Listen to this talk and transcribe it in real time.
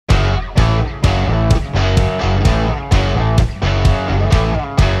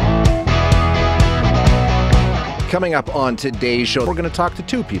Coming up on today's show, we're going to talk to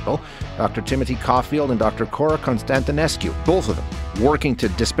two people, Dr. Timothy Caulfield and Dr. Cora Constantinescu, both of them working to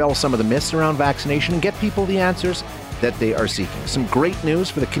dispel some of the myths around vaccination and get people the answers that they are seeking. Some great news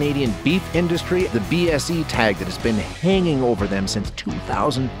for the Canadian beef industry. The BSE tag that has been hanging over them since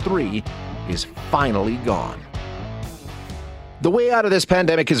 2003 is finally gone. The way out of this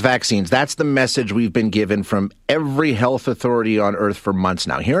pandemic is vaccines. That's the message we've been given from every health authority on earth for months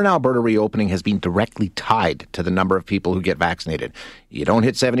now. Here in Alberta, reopening has been directly tied to the number of people who get vaccinated. You don't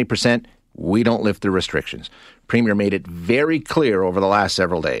hit 70%, we don't lift the restrictions. Premier made it very clear over the last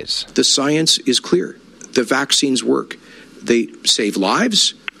several days. The science is clear. The vaccines work. They save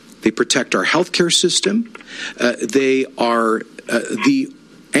lives. They protect our healthcare system. They are the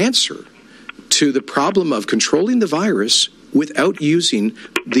answer to the problem of controlling the virus without using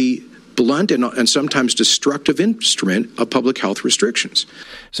the blunt and sometimes destructive instrument of public health restrictions.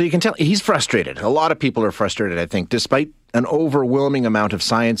 So you can tell he's frustrated. A lot of people are frustrated, I think, despite an overwhelming amount of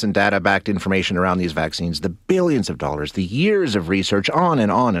science and data-backed information around these vaccines, the billions of dollars, the years of research, on and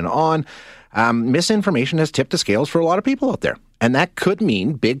on and on. Misinformation has tipped the scales for a lot of people out there, and that could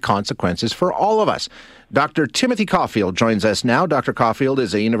mean big consequences for all of us. Dr. Timothy Caulfield joins us now. Dr. Caulfield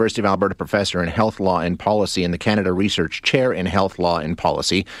is a University of Alberta professor in health law and policy and the Canada Research Chair in Health Law and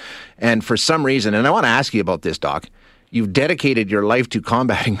Policy. And for some reason, and I want to ask you about this, Doc, you've dedicated your life to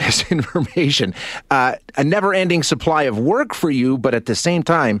combating misinformation. A never-ending supply of work for you, but at the same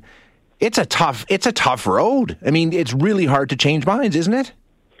time, it's a tough road. I mean, it's really hard to change minds, isn't it?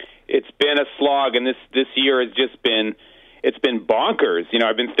 It's been a slog, and this year has just been, it's been bonkers. You know,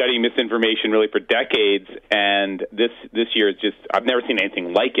 I've been studying misinformation really for decades, and this year is just, I've never seen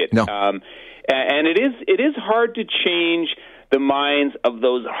anything like it. No. And it is hard to change the minds of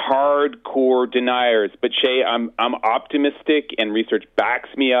those hardcore deniers. But Shay, I'm optimistic, and research backs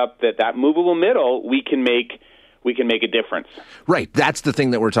me up that movable middle we can make a difference. Right. That's the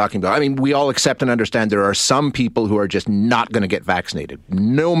thing that we're talking about. I mean, we all accept and understand there are some people who are just not going to get vaccinated,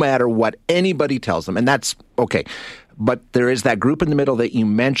 no matter what anybody tells them. And that's okay. But there is that group in the middle that you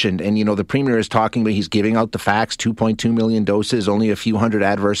mentioned. And, you know, the Premier is talking about, he's giving out the facts, 2.2 million doses, only a few hundred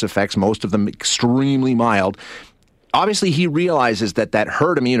adverse effects, most of them extremely mild. Obviously, he realizes that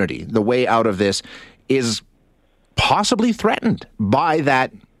herd immunity, the way out of this, is possibly threatened by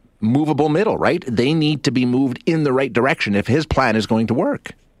that movable middle, right? They need to be moved in the right direction if his plan is going to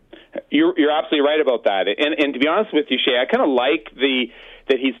work. You're absolutely right about that. And to be honest with you, Shay, I kind of like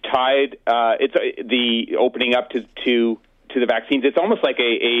that he's tied it's the opening up to the vaccines. It's almost like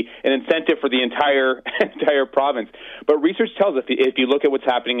an incentive for the entire province. But research tells us if you look at what's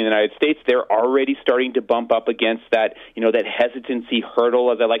happening in the United States, they're already starting to bump up against that, you know, that hesitancy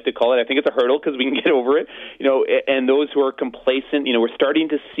hurdle, as I like to call it. I think it's a hurdle because we can get over it, you know, and those who are complacent, you know, we're starting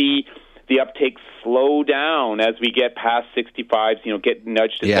to see the uptake slow down as we get past 65, you know, get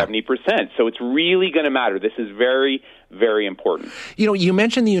nudged to 70%. So it's really going to matter. This is very, very important. You know, you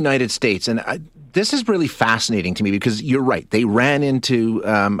mentioned the United States, and this is really fascinating to me because you're right. They ran into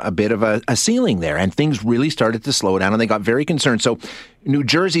a bit of a ceiling there, and things really started to slow down, and they got very concerned. So New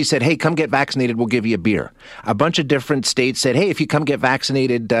Jersey said, hey, come get vaccinated, we'll give you a beer. A bunch of different states said, hey, if you come get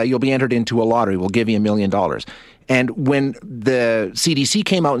vaccinated, you'll be entered into a lottery, we'll give you $1 million. And when the CDC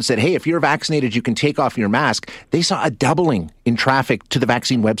came out and said, hey, if you're vaccinated, you can take off your mask, they saw a doubling in traffic to the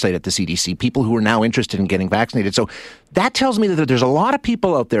vaccine website at the CDC, people who are now interested in getting vaccinated. So that tells me that there's a lot of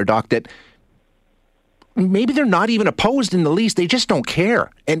people out there, Doc, that maybe they're not even opposed in the least. They just don't care.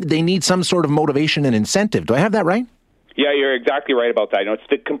 And they need some sort of motivation and incentive. Do I have that right? Yeah, you're exactly right about that. You know, it's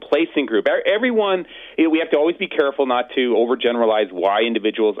the complacent group. Everyone, you know, we have to always be careful not to overgeneralize why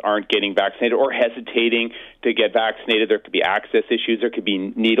individuals aren't getting vaccinated or hesitating to get vaccinated. There could be access issues. There could be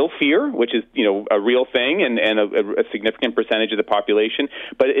needle fear, which is, you know, a real thing and a significant percentage of the population.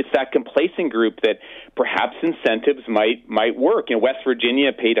 But it's that complacent group that perhaps incentives might work. You know, West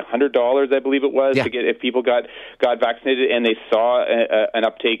Virginia paid $100, I believe it was, to get if people got vaccinated, and they saw an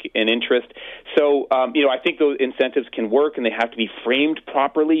uptake in interest. So, you know, I think those incentives can work, and they have to be framed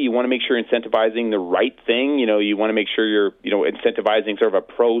properly. You want to make sure you're incentivizing the right thing. You know, you want to make sure you're, you know, incentivizing sort of a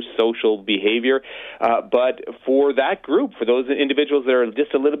pro-social behavior. But for that group, for those individuals that are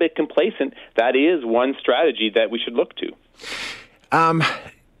just a little bit complacent, that is one strategy that we should look to.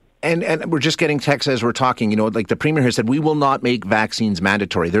 And we're just getting texts as we're talking, you know, like the Premier has said, we will not make vaccines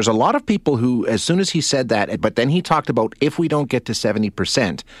mandatory. There's a lot of people who, as soon as he said that, but then he talked about if we don't get to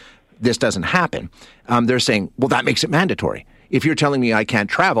 70%, this doesn't happen. They're saying, well, that makes it mandatory. If you're telling me I can't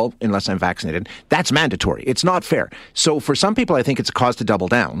travel unless I'm vaccinated, that's mandatory. It's not fair. So for some people, I think it's a cause to double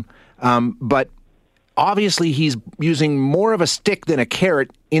down. But obviously, he's using more of a stick than a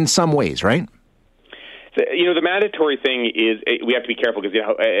carrot in some ways, right? The mandatory thing is we have to be careful because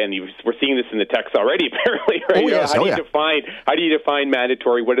we're seeing this in the text already. Apparently, right? Oh yes, how do you define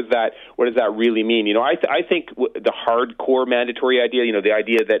mandatory? What does that really mean? I think the hardcore mandatory idea, the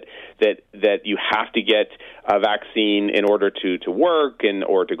idea that you have to get a vaccine in order to work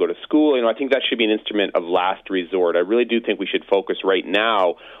or to go to school. I think that should be an instrument of last resort. I really do think we should focus right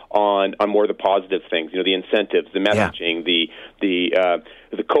now on more of the positive things. The incentives, the messaging,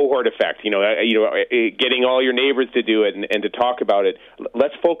 the cohort effect. Getting all your neighbors to do it and to talk about it.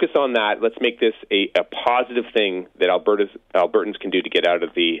 Let's focus on that. Let's make this a positive thing that Albertans can do to get out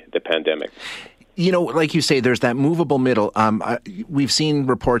of the pandemic. Like you say, there's that movable middle. We've seen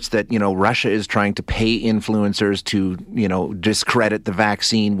reports that, Russia is trying to pay influencers to, discredit the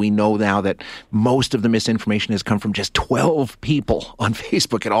vaccine. We know now that most of the misinformation has come from just 12 people on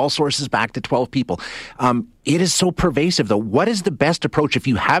Facebook. It all sources back to 12 people. It is so pervasive, though. What is the best approach if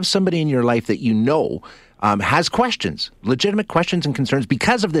you have somebody in your life that has questions, legitimate questions and concerns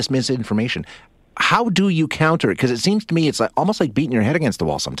because of this misinformation? How do you counter it? Because it seems to me it's almost like beating your head against the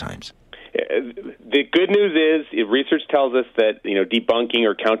wall sometimes. The good news is research tells us that debunking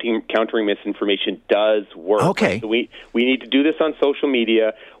or countering misinformation does work. Okay. So we need to do this on social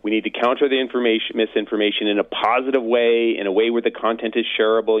media. We need to counter the misinformation in a positive way, in a way where the content is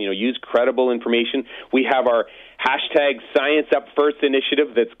shareable. Use credible information. We have our hashtag Science Up First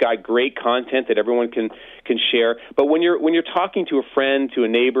initiative that's got great content that everyone can share. But when you're talking to a friend, to a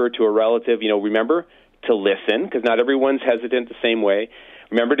neighbor, to a relative, remember to listen, because not everyone's hesitant the same way.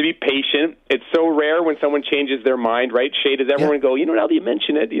 Remember to be patient. It's so rare when someone changes their mind, right? Shay, does everyone go, now that you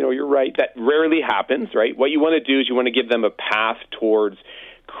mention it, you're right. That rarely happens, right? What you want to do is you want to give them a path towards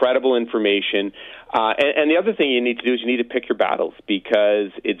credible information. And the other thing you need to do is you need to pick your battles,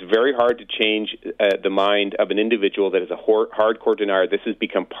 because it's very hard to change the mind of an individual that is a hardcore denier. This has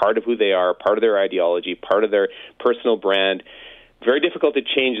become part of who they are, part of their ideology, part of their personal brand. Very difficult to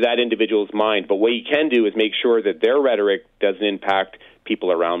change that individual's mind. But what you can do is make sure that their rhetoric doesn't impact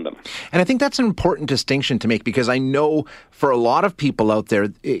people around them. And I think that's an important distinction to make, because I know for a lot of people out there,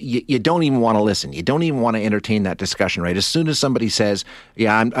 you don't even want to listen. You don't even want to entertain that discussion, right? As soon as somebody says,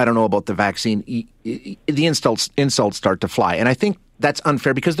 I don't know about the vaccine, the insults start to fly. And I think that's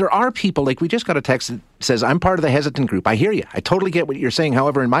unfair, because there are people, like we just got a text that says, I'm part of the hesitant group. I hear you. I totally get what you're saying.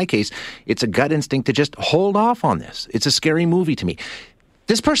 However, in my case, it's a gut instinct to just hold off on this. It's a scary movie to me.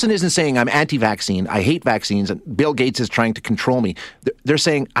 This person isn't saying I'm anti-vaccine, I hate vaccines, and Bill Gates is trying to control me. They're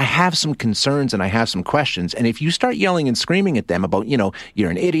saying I have some concerns and I have some questions. And if you start yelling and screaming at them about, you're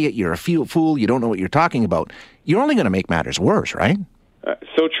an idiot, you're a fool, you don't know what you're talking about, you're only going to make matters worse, right?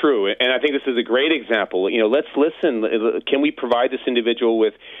 So true. And I think this is a great example. Let's listen. Can we provide this individual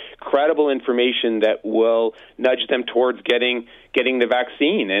with credible information that will nudge them towards getting the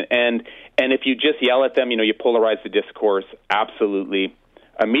vaccine? And if you just yell at them, you polarize the discourse absolutely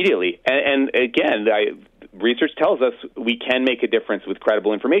immediately. And again, research tells us we can make a difference with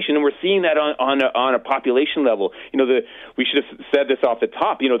credible information, and we're seeing that on a population level. We should have said this off the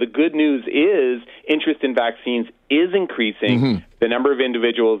top. The good news is interest in vaccines is increasing. Mm-hmm. The number of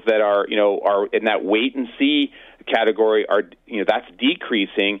individuals that are in that wait and see category that's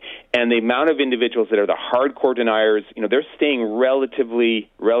decreasing, and the amount of individuals that are the hardcore deniers, they're staying relatively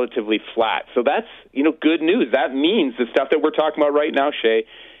flat. So that's good news. That means the stuff that we're talking about right now, Shay,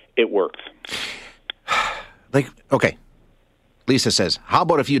 it works. Okay. Lisa says, how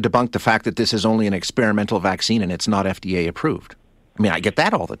about if you debunk the fact that this is only an experimental vaccine and it's not FDA approved? I mean, I get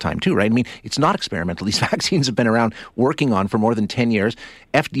that all the time too, right? I mean, it's not experimental. These vaccines have been around working on for more than 10 years.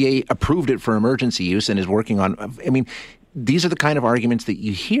 FDA approved it for emergency use and is working on, these are the kind of arguments that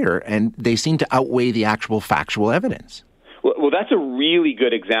you hear, and they seem to outweigh the actual factual evidence. Well, that's a really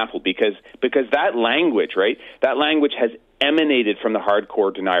good example because that language, right? That language has emanated from the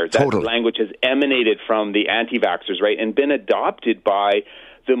hardcore deniers. Totally. That language has emanated from the anti-vaxxers, right? And been adopted by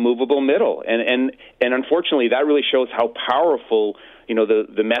the movable middle. And unfortunately, that really shows how powerful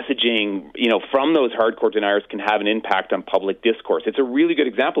the messaging, from those hardcore deniers can have an impact on public discourse. It's a really good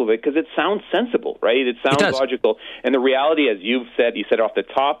example of it because it sounds sensible, right? It sounds logical. And the reality, as you said off the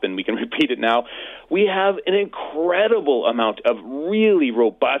top, and we can repeat it now, we have an incredible amount of really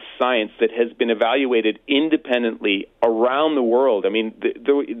robust science that has been evaluated independently around the world. I mean,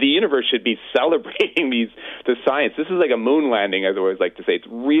 the universe should be celebrating the science. This is like a moon landing, as I always like to say. It's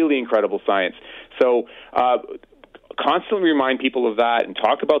really incredible science. So, constantly remind people of that and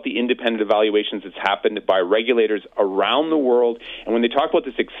talk about the independent evaluations that's happened by regulators around the world. And when they talk about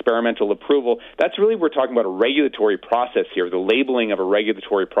this experimental approval, that's really, we're talking about a regulatory process here, the labeling of a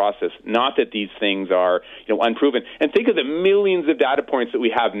regulatory process, not that these things are, unproven. And think of the millions of data points that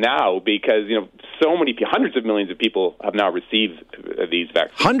we have now, because, so many, hundreds of millions of people have now received these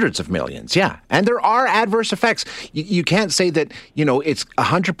vaccines. Hundreds of millions, yeah. And there are adverse effects. You can't say that, it's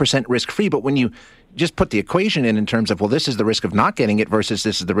 100% risk-free, but when you just put the equation in terms of, well, this is the risk of not getting it versus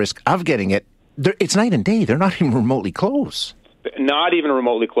this is the risk of getting it, it's night and day. They're not even remotely close. Not even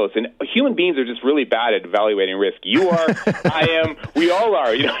remotely close. And human beings are just really bad at evaluating risk. You are, I am, we all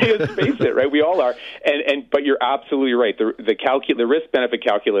are. Let's face it, right? We all are. But you're absolutely right. The risk-benefit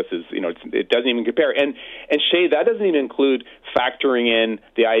calculus is, it doesn't even compare. And Shay, that doesn't even include factoring in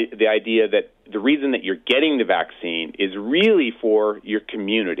the idea that the reason that you're getting the vaccine is really for your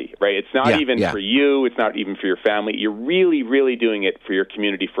community, right? It's not for you. It's not even for your family. You're really, really doing it for your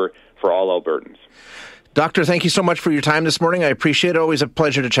community, for all Albertans. Doctor, thank you so much for your time this morning. I appreciate it. Always a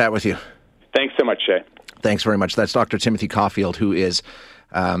pleasure to chat with you. Thanks so much, Shay. Thanks very much. That's Dr. Timothy Caulfield, who is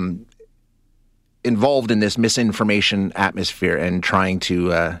involved in this misinformation atmosphere and trying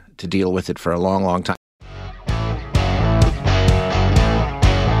to deal with it for a long, long time.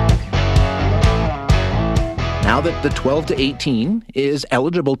 Now that the 12 to 18 is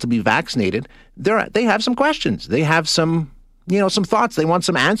eligible to be vaccinated, they have some questions. They have some thoughts. They want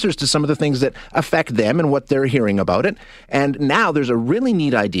some answers to some of the things that affect them and what they're hearing about it. And now there's a really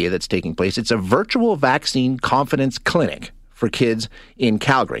neat idea that's taking place. It's a virtual vaccine confidence clinic for kids in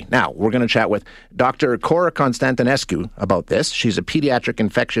Calgary. Now, we're going to chat with Dr. Cora Constantinescu about this. She's a pediatric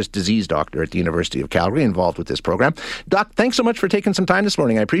infectious disease doctor at the University of Calgary, involved with this program. Doc, thanks so much for taking some time this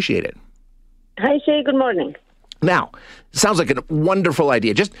morning. I appreciate it. Hi, Shay. Good morning. Now, sounds like a wonderful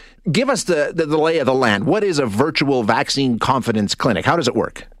idea. Just give us the lay of the land. What is a virtual vaccine confidence clinic? How does it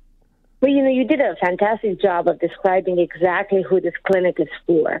work? Well, you did a fantastic job of describing exactly who this clinic is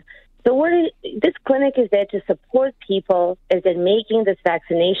for. So this clinic is there to support people as they're making this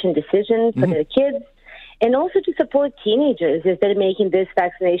vaccination decision for their kids, and also to support teenagers as they're making this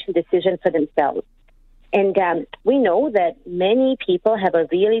vaccination decision for themselves. And we know that many people have a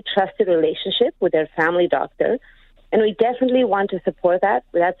really trusted relationship with their family doctor, and we definitely want to support that.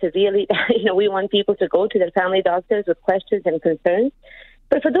 That's a really, we want people to go to their family doctors with questions and concerns.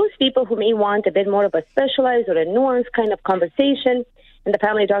 But for those people who may want a bit more of a specialized or a nuanced kind of conversation, and the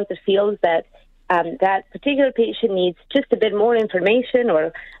family doctor feels that that particular patient needs just a bit more information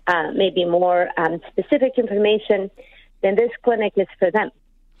or maybe more specific information, then this clinic is for them.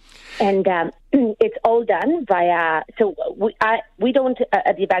 And it's all done via, so we don't,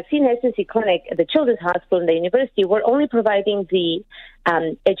 at the Vaccine Residency Clinic, at the Children's Hospital and the university, we're only providing the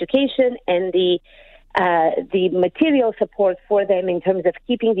education and the material support for them in terms of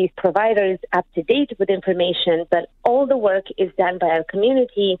keeping these providers up to date with information, but all the work is done by our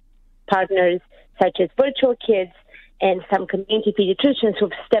community partners, such as Virtual Kids and some community pediatricians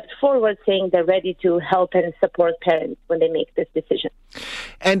who've stepped forward saying they're ready to help and support parents when they make this decision.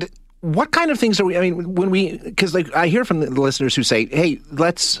 And what kind of things are because I hear from the listeners who say, hey,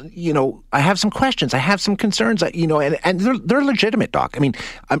 I have some questions, I have some concerns, and they're legitimate, Doc. I mean,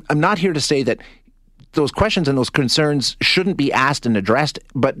 I'm not here to say that those questions and those concerns shouldn't be asked and addressed,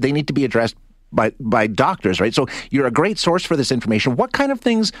 but they need to be addressed by doctors, right? So you're a great source for this information. What kind of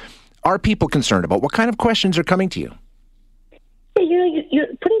things are people concerned about? What kind of questions are coming to you? You're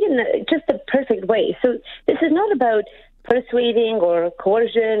putting it in just the perfect way. So this is not about persuading or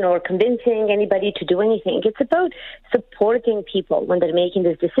coercion or convincing anybody to do anything. It's about supporting people when they're making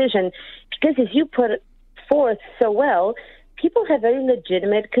this decision, because as you put forth so well, people have very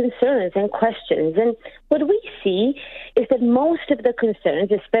legitimate concerns and questions. And what we see is that most of the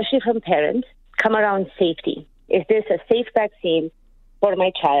concerns, especially from parents, come around safety. Is this a safe vaccine for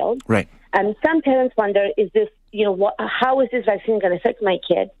my child? Right. And some parents wonder, is this, how is this vaccine going to affect my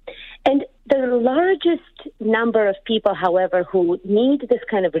kid? And the largest number of people, however, who need this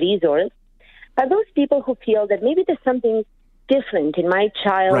kind of resource are those people who feel that maybe there's something different in my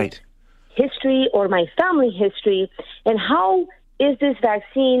child's history or my family history, and how is this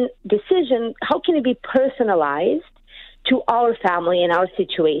vaccine decision, how can it be personalized to our family and our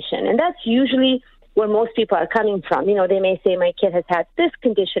situation? And that's usually where most people are coming from. They may say, my kid has had this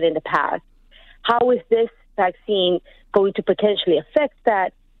condition in the past. How is this vaccine going to potentially affect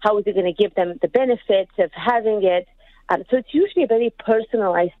that? How is it going to give them the benefits of having it? So it's usually a very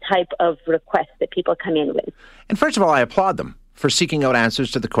personalized type of request that people come in with. And first of all, I applaud them for seeking out answers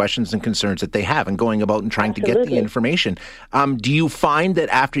to the questions and concerns that they have and going about and trying to get the information. Do you find that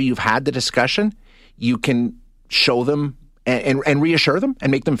after you've had the discussion, you can show them and reassure them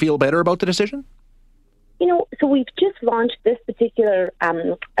and make them feel better about the decision? So we've just launched this particular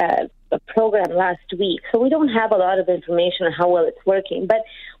program last week, so we don't have a lot of information on how well it's working. But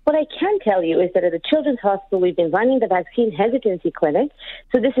what I can tell you is that at the Children's Hospital, we've been running the vaccine hesitancy clinic.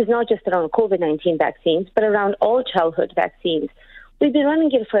 So this is not just around COVID-19 vaccines, but around all childhood vaccines. We've been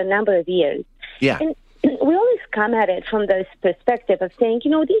running it for a number of years. Yeah. And we always come at it from this perspective of saying,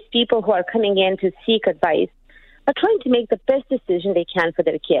 these people who are coming in to seek advice are trying to make the best decision they can for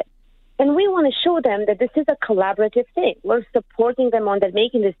their kid. And we want to show them that this is a collaborative thing. We're supporting them on that,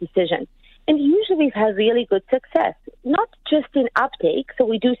 making this decision. And usually we've had really good success, not just in uptake. So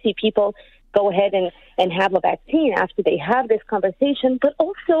we do see people go ahead and have a vaccine after they have this conversation, but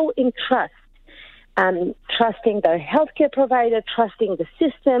also in trust. Trusting their healthcare provider, trusting the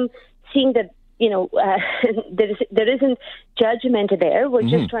system, seeing that, there isn't judgment there. We're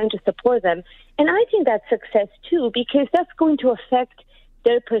just trying to support them. And I think that's success, too, because that's going to affect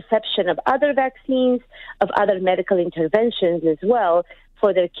their perception of other vaccines, of other medical interventions as well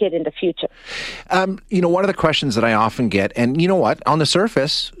for their kid in the future. One of the questions that I often get, and you know what, on the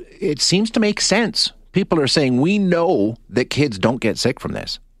surface, it seems to make sense. People are saying, we know that kids don't get sick from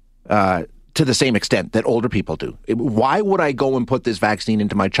this to the same extent that older people do. Why would I go and put this vaccine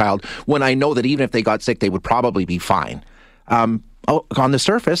into my child when I know that even if they got sick, they would probably be fine? On the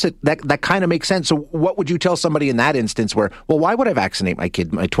surface, that kind of makes sense. So what would you tell somebody in that instance where, well, why would I vaccinate my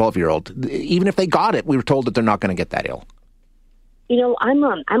kid, my 12-year-old? Even if they got it, we were told that they're not going to get that ill. I'm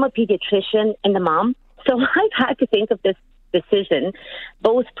a pediatrician and a mom, so I've had to think of this decision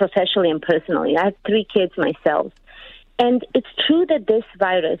both professionally and personally. I have 3 kids myself. And it's true that this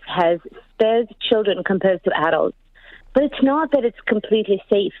virus has spared children compared to adults, but it's not that it's completely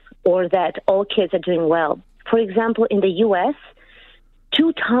safe or that all kids are doing well. For example, in the U.S.,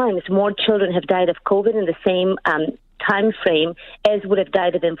 2 times more children have died of COVID in the same time frame as would have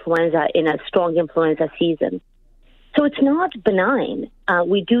died of influenza in a strong influenza season. So it's not benign.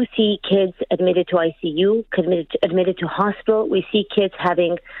 We do see kids admitted to ICU, admitted to hospital. We see kids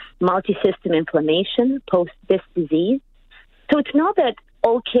having multi-system inflammation post this disease. So it's not that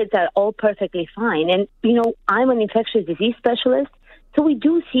all kids are all perfectly fine. And, I'm an infectious disease specialist, so we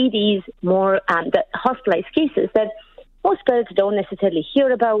do see these more the hospitalized cases that most parents don't necessarily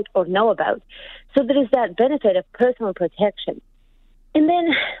hear about or know about. So there is that benefit of personal protection. And then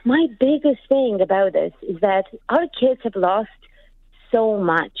my biggest thing about this is that our kids have lost so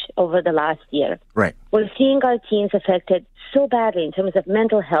much over the last year. Right. We're seeing our teens affected so badly in terms of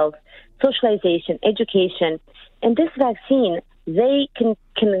mental health, socialization, education. And this vaccine, they can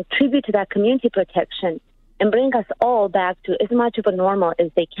contribute to that community protection and bring us all back to as much of a normal as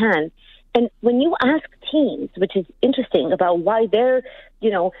they can. And when you ask teens, which is interesting about why they're,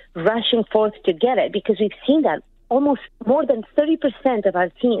 rushing forth to get it, because we've seen that almost more than 30% of our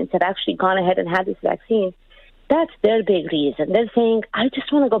teens have actually gone ahead and had this vaccine. That's their big reason. They're saying, I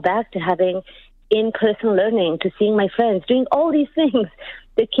just want to go back to having in-person learning, to seeing my friends, doing all these things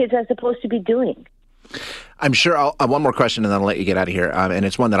that kids are supposed to be doing. I'm sure I'll one more question and then I'll let you get out of here. And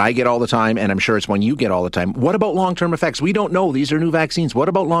it's one that I get all the time, and I'm sure it's one you get all the time. What about long-term effects? We don't know. These are new vaccines. What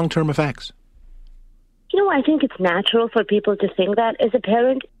about long-term effects? I think it's natural for people to think that. As a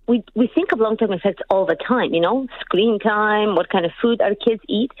parent, we think of long-term effects all the time, screen time, what kind of food our kids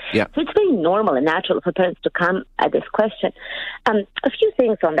eat. Yeah. So it's very normal and natural for parents to come at this question. A few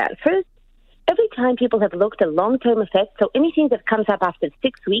things on that. First, every time people have looked at long-term effects, so anything that comes up after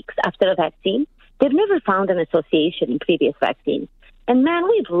 6 weeks after a vaccine, they've never found an association in previous vaccines. And man,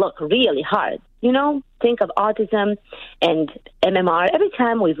 we've looked really hard. Think of autism and MMR. Every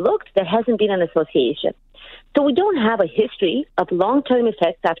time we've looked, there hasn't been an association. So we don't have a history of long-term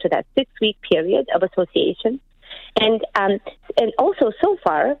effects after that 6-week period of association. And also, so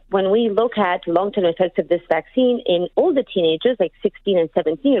far, when we look at long-term effects of this vaccine in older teenagers, like 16 and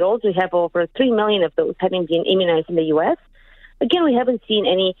 17-year-olds, we have over 3 million of those having been immunized in the U.S. Again, we haven't seen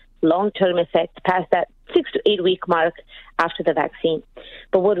any long-term effects past that 6 to 8 week mark after the vaccine.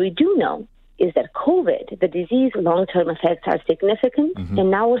 But what we do know is that COVID, the disease long-term effects are significant, and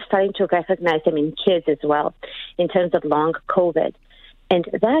now we're starting to recognize them in kids as well in terms of long COVID. And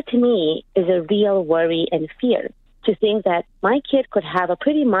that, to me, is a real worry and fear, to think that my kid could have a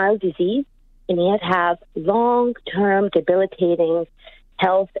pretty mild disease and yet have long-term debilitating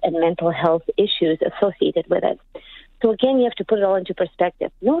health and mental health issues associated with it. So again, you have to put it all into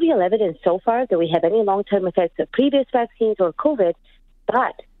perspective. No real evidence so far that we have any long-term effects of previous vaccines or COVID,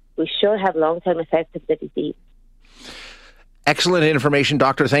 but we sure have long-term effects of the disease. Excellent information,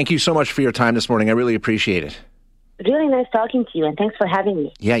 Doctor. Thank you so much for your time this morning. I really appreciate it. Really nice talking to you, and thanks for having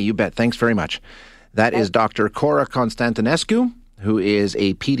me. Yeah, you bet. Thanks very much. That is Dr. Cora Constantinescu, who is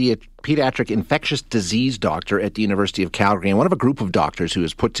a pediatric infectious disease doctor at the University of Calgary, and one of a group of doctors who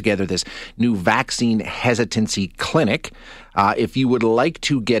has put together this new vaccine hesitancy clinic. If you would like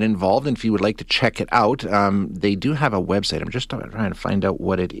to get involved and if you would like to check it out, they do have a website. I'm just trying to find out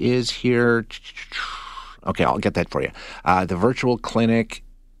what it is here. Okay, I'll get that for you. The virtual clinic,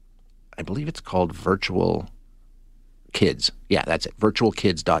 I believe it's called Virtual Kids. Yeah, that's it,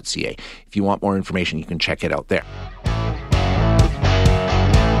 virtualkids.ca. If you want more information, you can check it out there.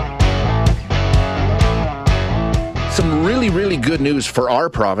 Some really, really good news for our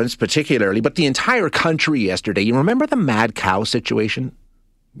province particularly, but the entire country yesterday. You remember the mad cow situation?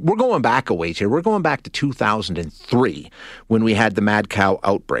 We're going back a ways here. We're going back to 2003 when we had the mad cow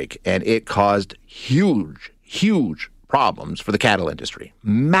outbreak, and it caused huge problems for the cattle industry.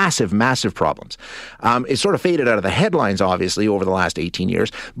 Massive problems. It sort of faded out of the headlines, obviously, over the last 18 years,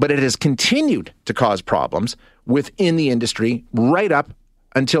 but it has continued to cause problems within the industry right up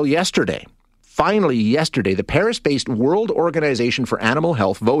until yesterday. Finally, yesterday, the Paris-based World Organization for Animal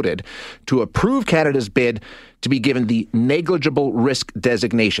Health voted to approve Canada's bid to be given the negligible risk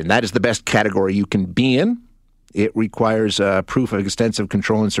designation. That is the best category you can be in. It requires proof of extensive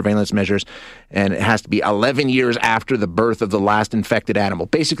control and surveillance measures, and it has to be 11 years after the birth of the last infected animal.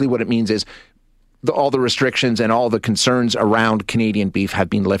 Basically, what it means is all the restrictions and all the concerns around Canadian beef have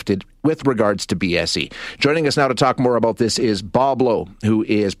been lifted with regards to BSE. Joining us now to talk more about this is Bob Lowe, who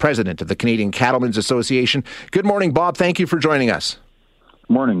is president of the Canadian Cattlemen's Association. Good morning, Bob. Thank you for joining us.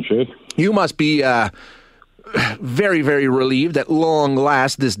 Morning, Shay. You must be very, very relieved at long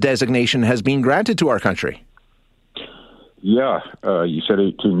last this designation has been granted to our country. Yeah, you said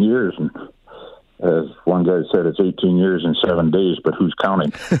 18 years, and as one guy said, it's 18 years and 7 days, but who's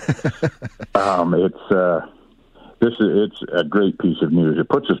counting? It's a great piece of news. It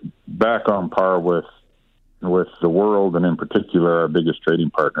puts us back on par with the world, and in particular, our biggest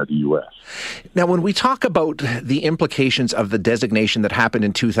trading partner, the U.S. Now, when we talk about the implications of the designation that happened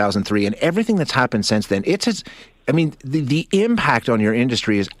in 2003 and everything that's happened since then, the impact on your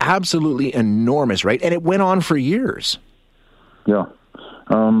industry is absolutely enormous, right? And it went on for years. Yeah.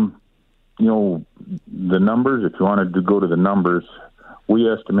 The numbers, if you wanted to go to the numbers, we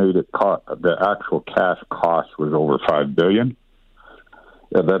estimate the actual cash cost was over $5 billion.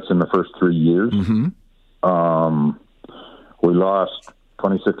 That's in the first 3 years. Mm-hmm. We lost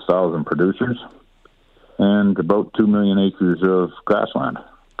 26,000 producers, and about 2 million acres of grassland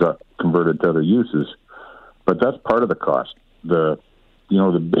got converted to other uses. But that's part of the cost. The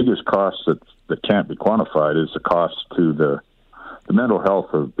biggest cost that can't be quantified is the cost to the mental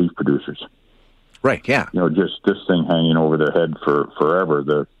health of beef producers. Right, yeah. Just this thing hanging over their head for forever,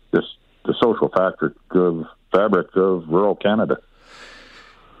 the social fabric of rural Canada.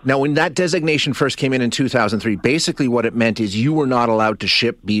 Now, when that designation first came in 2003, basically what it meant is you were not allowed to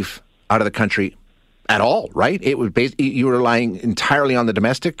ship beef out of the country at all, right? It was you were relying entirely on the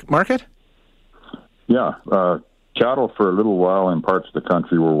domestic market? Yeah. Cattle for a little while in parts of the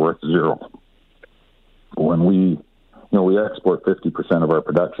country were worth zero. When we export 50% of our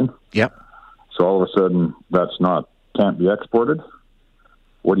production. Yep. So all of a sudden, can't be exported.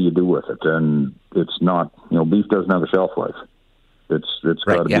 What do you do with it? And it's not, beef doesn't have a shelf life. It's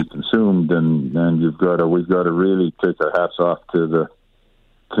got to be consumed, and we've got to really take our hats off to the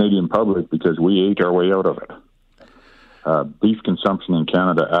Canadian public because we ate our way out of it. Beef consumption in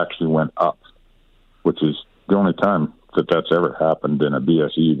Canada actually went up, which is the only time that's ever happened in a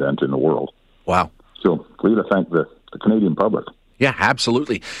BSE event in the world. Wow. So we got to thank the Canadian public. Yeah,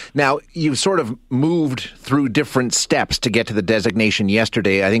 absolutely. Now, you've sort of moved through different steps to get to the designation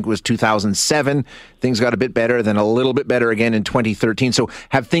yesterday. I think it was 2007. Things got a bit better, then a little bit better again in 2013. So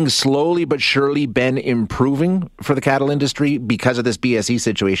have things slowly but surely been improving for the cattle industry because of this BSE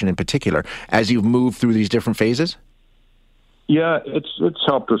situation in particular, as you've moved through these different phases? Yeah, it's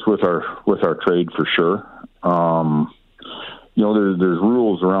helped us with our trade for sure. There's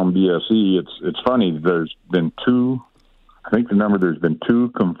rules around BSE. It's funny. There's been there's been 2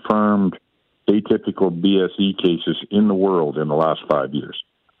 confirmed atypical BSE cases in the world in the last 5 years.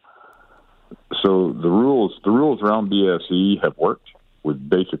 So the rules around BSE have worked. We've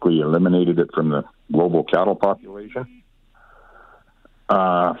basically eliminated it from the global cattle population.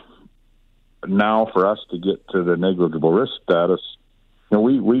 Now for us to get to the negligible risk status,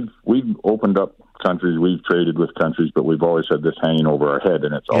 we've opened up countries, we've traded with countries, but we've always had this hanging over our head,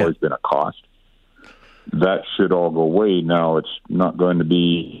 and it's always been a cost. That should all go away. Now it's not going to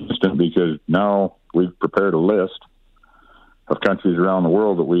be instant because now we've prepared a list of countries around the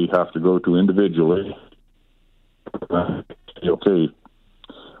world that we have to go to individually. Okay,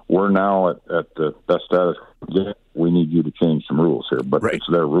 we're now at the best status. We need you to change some rules here, but It's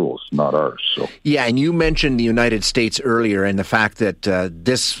their rules, not ours. So yeah, and you mentioned the United States earlier, and the fact that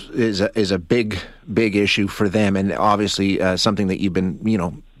this is a big issue for them, and obviously something that you've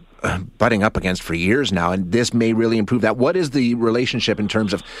been butting up against for years now, and this may really improve that. What is the relationship in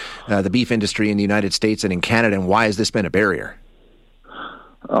terms of the beef industry in the United States and in Canada, and why has this been a barrier?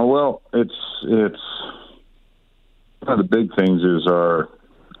 Well, it's one of the big things is our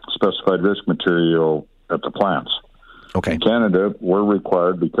specified risk material at the plants. Okay. In Canada, we're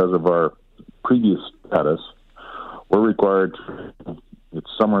required, because of our previous status, it's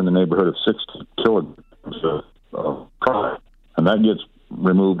somewhere in the neighborhood of 60 kilograms of product, and that gets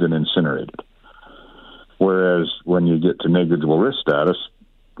removed and incinerated. Whereas when you get to negligible risk status,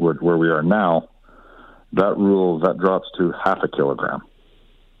 where we are now, that drops to half a kilogram.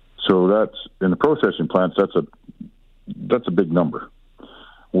 So that's, in the processing plants, that's a big number.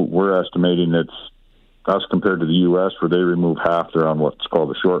 We're estimating it's us compared to the U.S., where they remove half. They're on what's called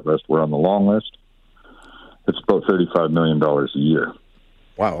the short list. We're on the long list. It's about $35 million a year.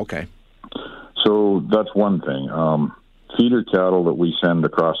 Wow, okay. So that's one thing. Feeder cattle that we send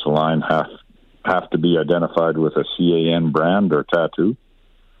across the line have to be identified with a CAN brand or tattoo,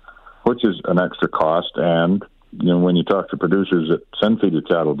 which is an extra cost. And when you talk to producers that send feeder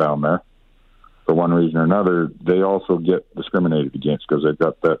cattle down there, for one reason or another, they also get discriminated against because they've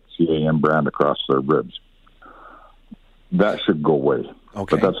got that CAN brand across their ribs. That should go away.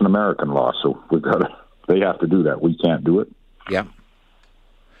 Okay. But that's an American law, so they have to do that. We can't do it. Yeah.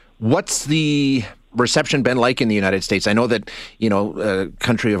 What's the reception been like in the United States? I know that,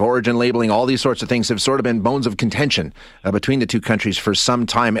 country of origin labeling, all these sorts of things have sort of been bones of contention between the two countries for some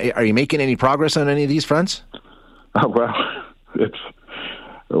time. Are you making any progress on any of these fronts? Well,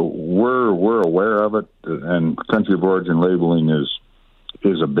 we're aware of it, and country of origin labeling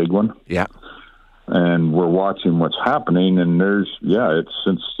is a big one. Yeah. And we're watching what's happening, and it's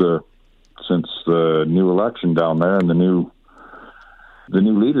since the new election down there and the new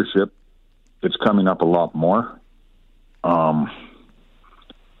leadership, it's coming up a lot more.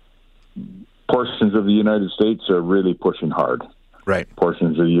 Portions of the United States are really pushing hard. Right.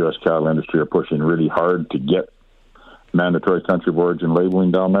 Portions of the U.S. cattle industry are pushing really hard to get mandatory country of origin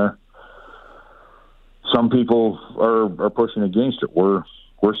labeling down there. Some people are pushing against it. We're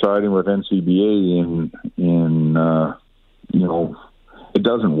siding with NCBA in it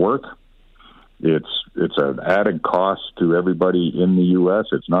doesn't work. It's an added cost to everybody in the U.S.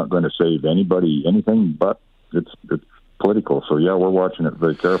 It's not going to save anybody anything, but it's political. So, yeah, we're watching it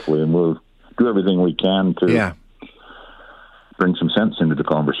very carefully, and we'll do everything we can to bring some sense into the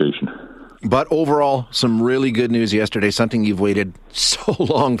conversation. But overall, some really good news yesterday, something you've waited so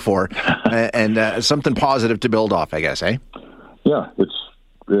long for, and something positive to build off, I guess, eh? Yeah,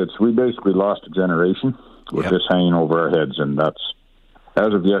 we basically lost a generation with this hanging over our heads, and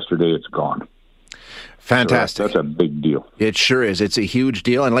as of yesterday, it's gone. Fantastic. So that's a big deal. It sure is. It's a huge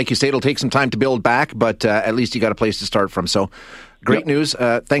deal. And like you say, it'll take some time to build back, but at least you got a place to start from. So great news.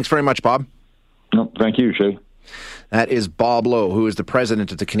 Thanks very much, Bob. No, thank you, Shay. That is Bob Lowe, who is the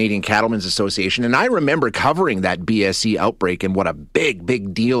president of the Canadian Cattlemen's Association. And I remember covering that BSE outbreak and what a big,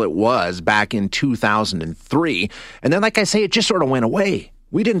 big deal it was back in 2003. And then, like I say, it just sort of went away.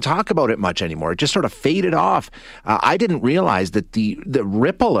 We didn't talk about it much anymore. It just sort of faded off. I didn't realize that the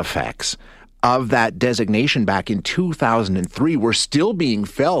ripple effects of that designation back in 2003 were still being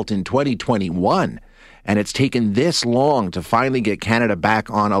felt in 2021. And it's taken this long to finally get Canada back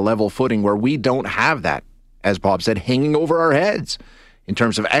on a level footing where we don't have that, as Bob said, hanging over our heads in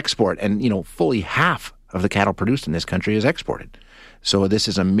terms of export. And, fully half of the cattle produced in this country is exported. So this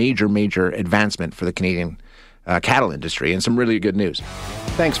is a major, major advancement for the Canadian cattle industry, and some really good news.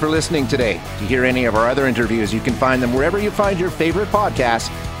 Thanks for listening today. To hear any of our other interviews, you can find them wherever you find your favorite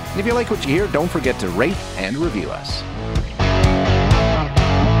podcasts. And if you like what you hear, don't forget to rate and review us.